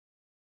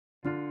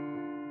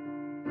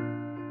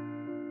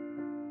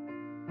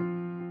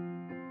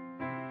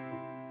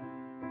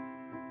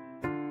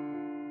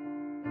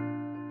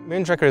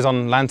MoonTrekker is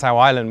on Lantau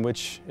Island,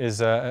 which is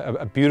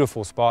a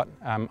beautiful spot.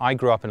 I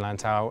grew up in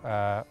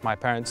Lantau. My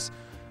parents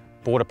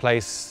bought a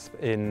place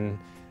in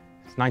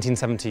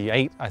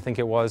 1978, I think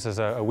it was, as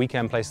a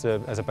weekend place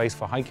as a base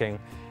for hiking.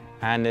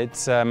 And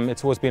it's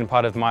always been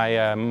part of my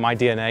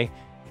DNA.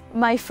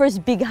 My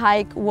first big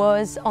hike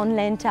was on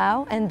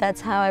Lantau, and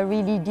that's how I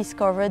really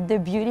discovered the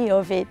beauty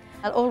of it.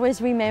 I'll always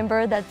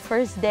remember that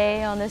first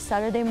day on a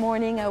Saturday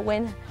morning. I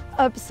went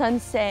up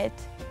sunset,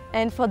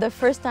 and for the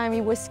first time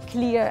it was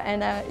clear,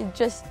 and it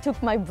just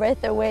took my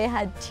breath away. I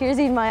had tears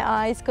in my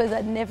eyes because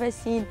I'd never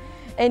seen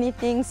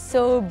anything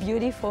so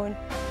beautiful.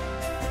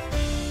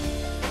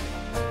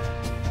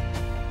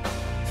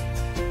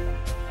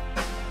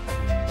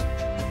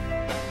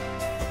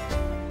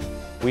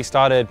 We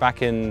started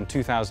back in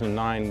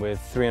 2009 with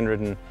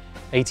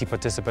 380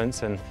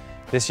 participants, and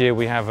this year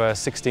we have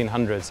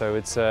 1,600, so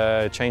it's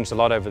changed a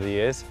lot over the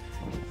years.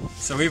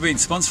 So we've been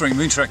sponsoring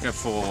MoonTrekker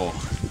for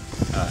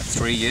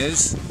 3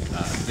 years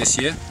this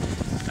year,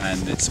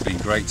 and it's been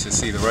great to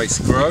see the race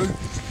grow.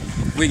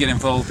 We get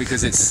involved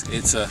because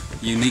it's a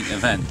unique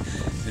event.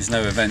 There's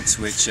no events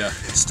which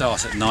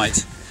start at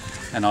night,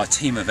 and our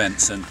team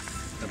events, and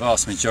the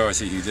vast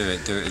majority who do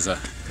it as a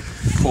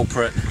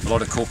corporate. A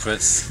lot of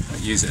corporates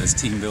use it as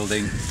team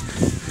building,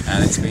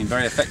 and it's been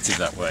very effective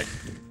that way.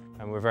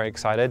 And we're very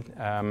excited.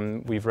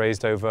 We've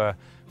raised over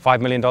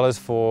 $5 million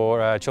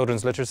for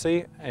children's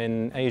literacy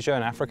in Asia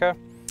and Africa,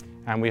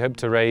 and we hope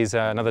to raise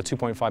another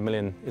 2.5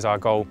 million is our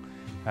goal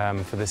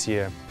for this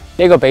year.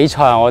 呢個比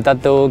賽我覺得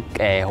都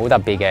好特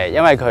別嘅，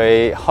因為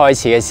佢開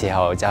始嘅時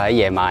候就喺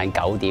夜晚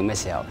9點嘅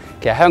時候。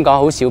其實香港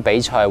好少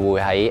比賽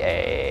會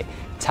喺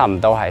差唔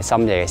多係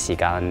深夜嘅時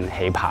間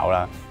起跑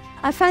啦。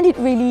I find it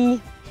really,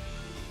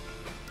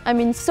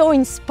 so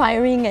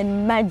inspiring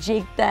and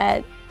magic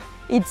that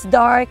it's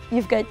dark,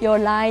 you've got your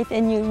light,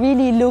 and you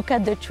really look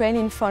at the trail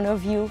in front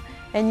of you,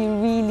 and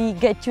you really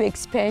get to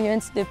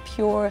experience the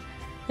pure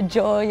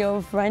joy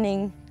of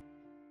running.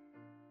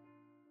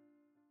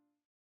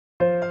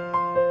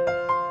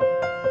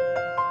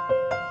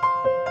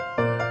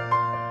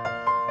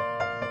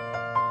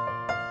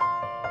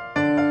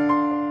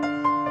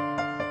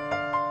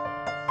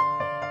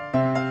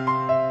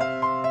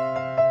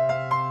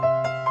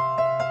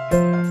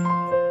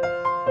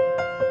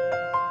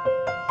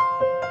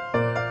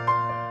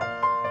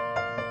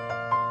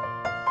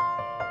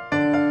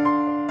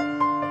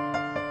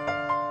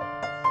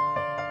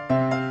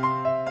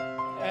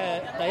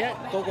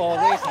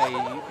 race 係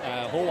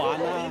好玩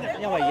啦，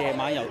因為夜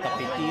晚又特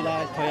別啲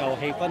啦，佢又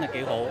氣氛係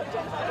幾好。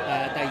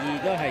第二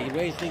都係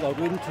race 呢個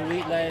Room to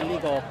Read 咧，呢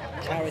個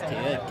charity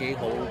咧幾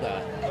好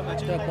㗎，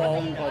即係幫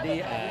嗰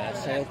啲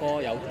細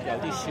個有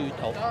啲書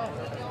讀，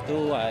都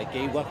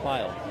幾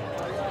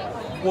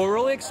worthwhile。Well, we're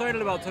really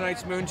excited about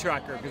tonight's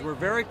MoonTrekker because we're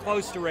very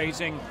close to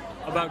raising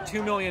about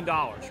 $2 million.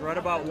 We're at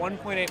about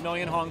 1.8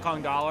 million Hong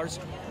Kong dollars.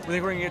 We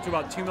think we're going to get to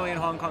about 2 million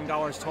Hong Kong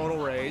dollars total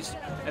raised,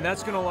 and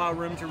that's going to allow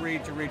Room to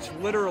Read to reach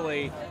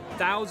literally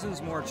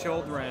thousands more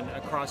children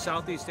across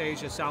Southeast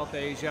Asia, South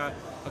Asia,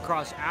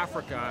 across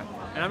Africa.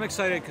 And I'm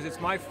excited because it's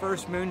my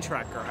first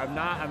MoonTrekker.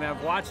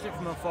 I've watched it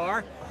from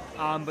afar,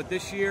 but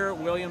this year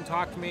William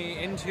talked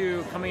me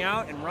into coming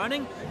out and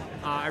running.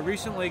 I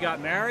recently got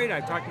married.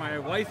 I talked my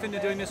wife into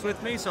doing this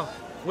with me, so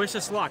wish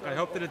us luck. I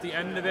hope that at the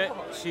end of it,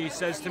 she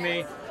says to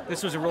me,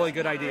 this was a really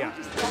good idea.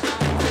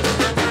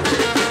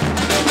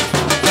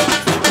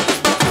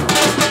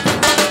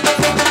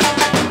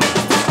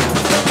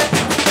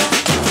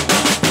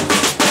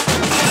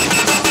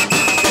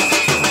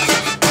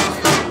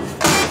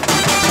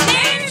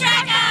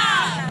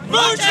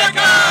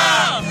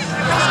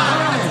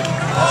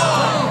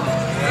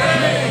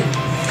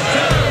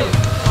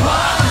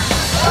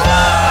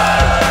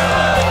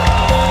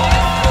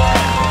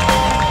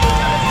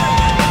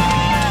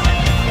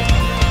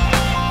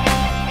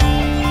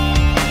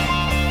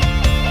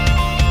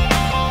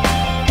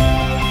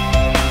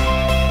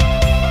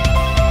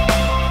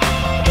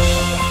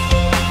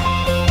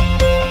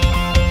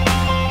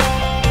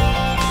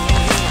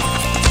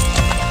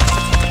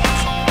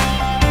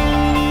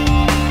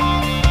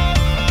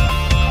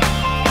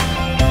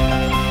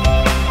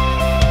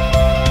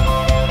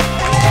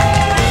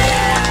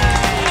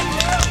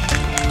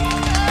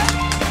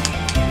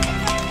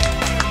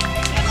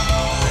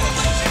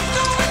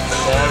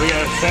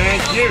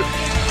 Thank you.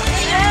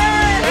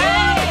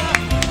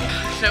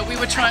 So we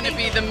were trying to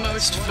be the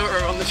most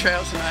thorough on the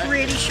trail tonight.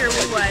 Pretty sure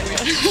we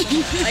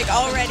won. Like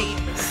already.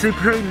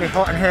 Supremely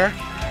hot in here,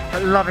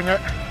 but loving it.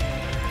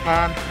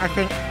 I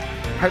think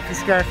hopefully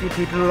scare a few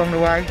people along the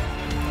way.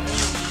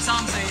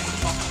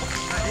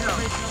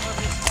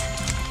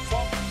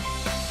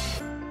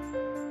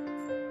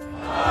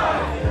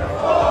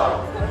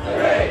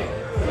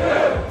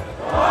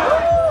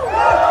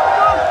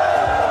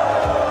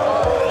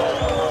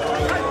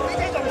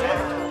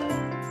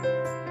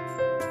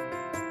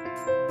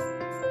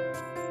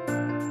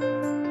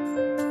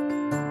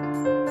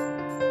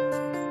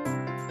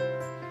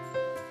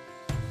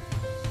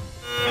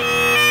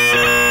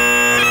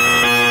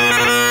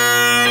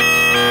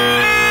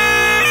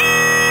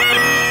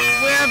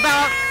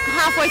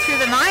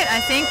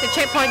 think the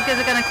checkpoint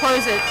are going to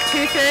close at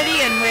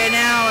 2:30 and we're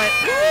now at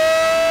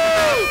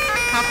about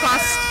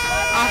 1:30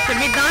 after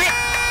midnight,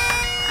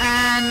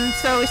 and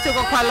so we've still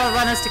got quite a lot of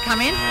runners to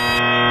come in.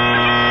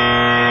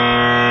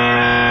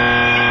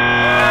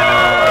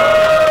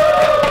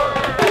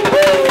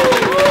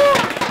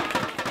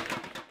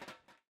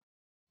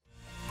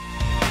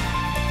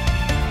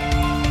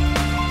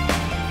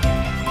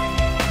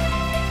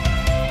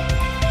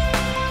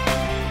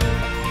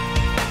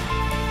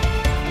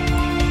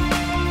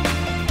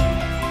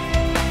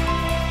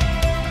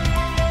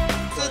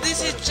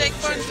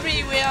 Checkpoint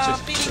 3, we are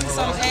peeling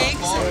some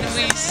eggs and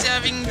we're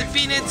serving the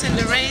peanuts and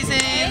the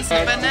raisins,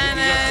 the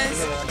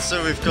bananas.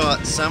 So we've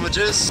got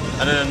sandwiches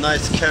and then a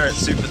nice carrot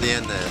soup at the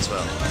end there as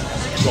well.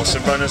 Lots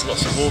of runners,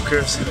 lots of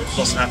walkers,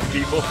 lots of happy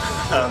people.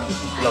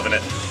 Loving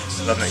it,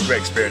 great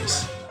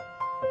experience.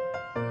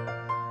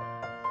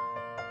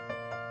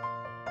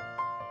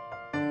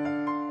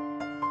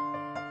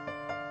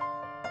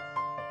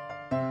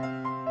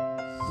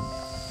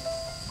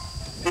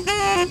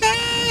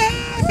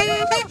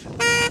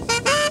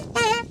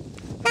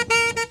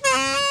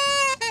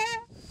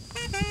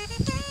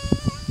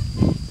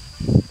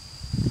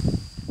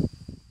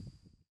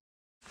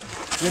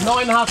 You're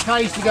 9.5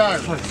 k's to go.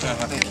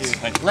 Thank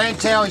you.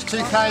 Lantau is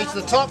 2 k's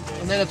to the top,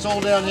 and then it's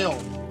all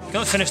downhill.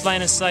 Got the finish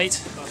line in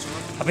sight.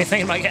 I've been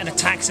thinking about getting a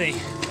taxi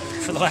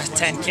for the last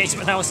 10 k's,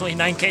 but now it's only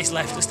 9 k's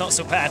left. It's not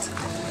so bad.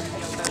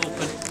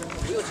 Open.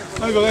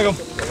 There you go, there you go.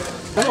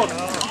 Come on.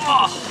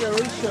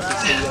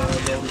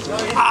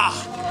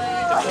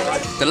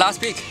 The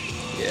last peak.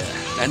 Yeah.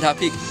 The entire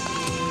peak.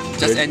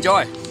 Just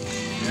enjoy.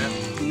 Yeah.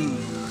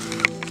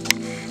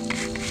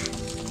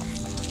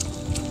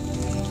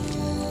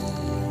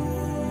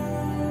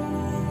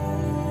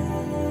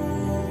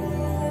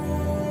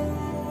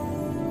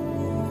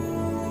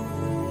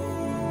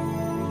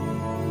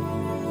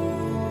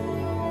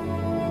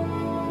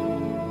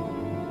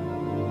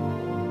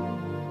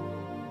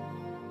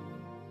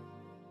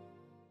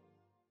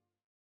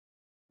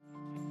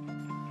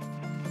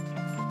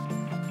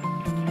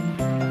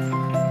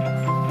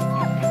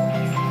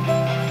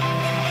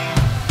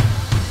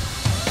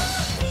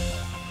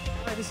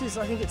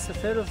 I think it's the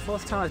 3rd or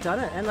 4th time I've done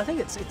it, and I think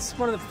it's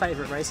one of the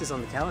favourite races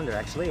on the calendar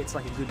actually. It's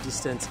like a good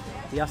distance.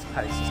 The off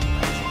pace is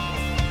amazing.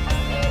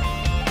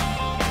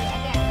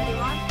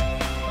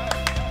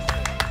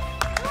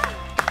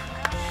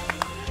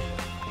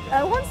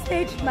 At one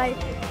stage my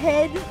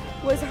head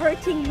was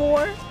hurting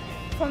more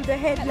from the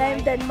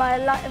headlamp than my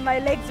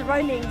legs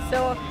running,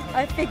 so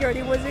I figured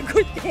it was a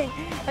good thing.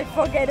 I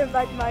forget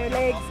about my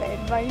legs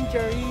and my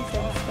injuries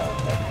and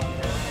stuff.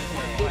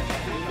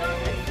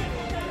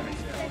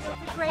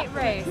 Great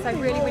race. I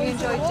really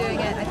enjoyed doing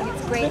it. I think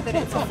it's great that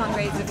it's a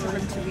fundraiser for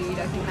Room to Read.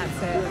 I think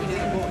that's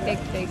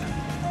a big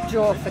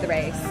draw for the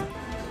race.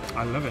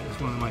 I love it. It's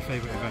one of my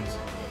favourite events.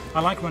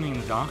 I like running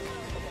in the dark.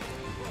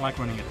 I like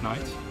running at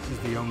night. This is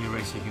the only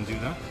race you can do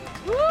that.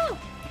 Woo!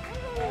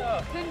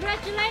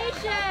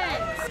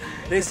 Congratulations!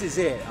 This is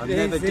it. I'm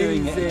never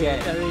doing it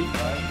again.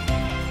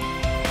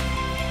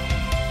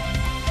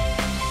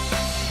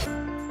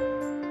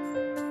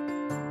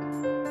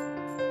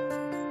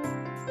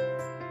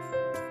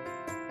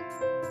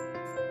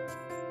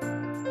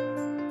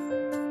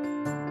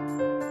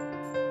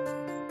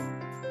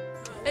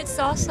 It's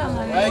awesome.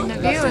 I mean, the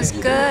view is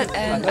good,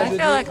 and I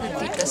feel like we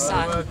beat the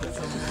sun.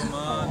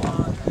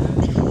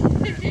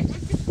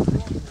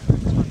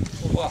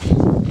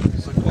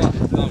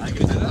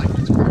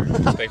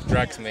 They've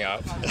dragged me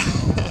up,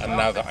 and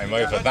now that I'm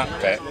over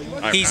that bit,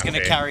 He's going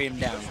to carry him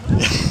down.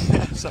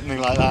 Something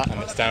like that.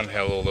 And it's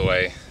downhill all the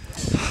way.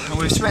 And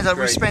we've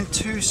spent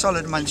 2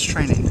 solid months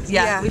training.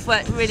 Yeah, we've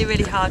worked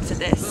really hard for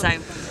this. So.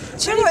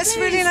 Do you know what? It's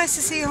really nice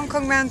to see Hong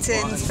Kong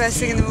mountains first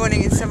thing in the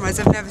morning in sunrise.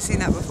 I've never seen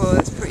that before.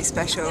 It's pretty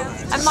special.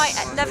 I might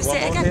never see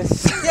it again.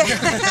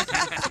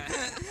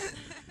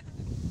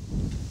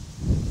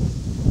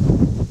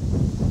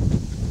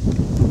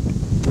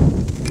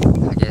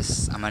 I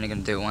guess I'm only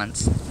going to do it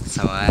once,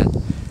 so I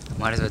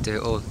might as well do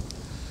it all.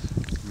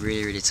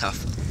 Really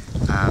tough.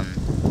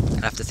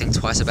 I'd have to think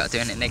twice about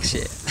doing it next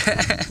year.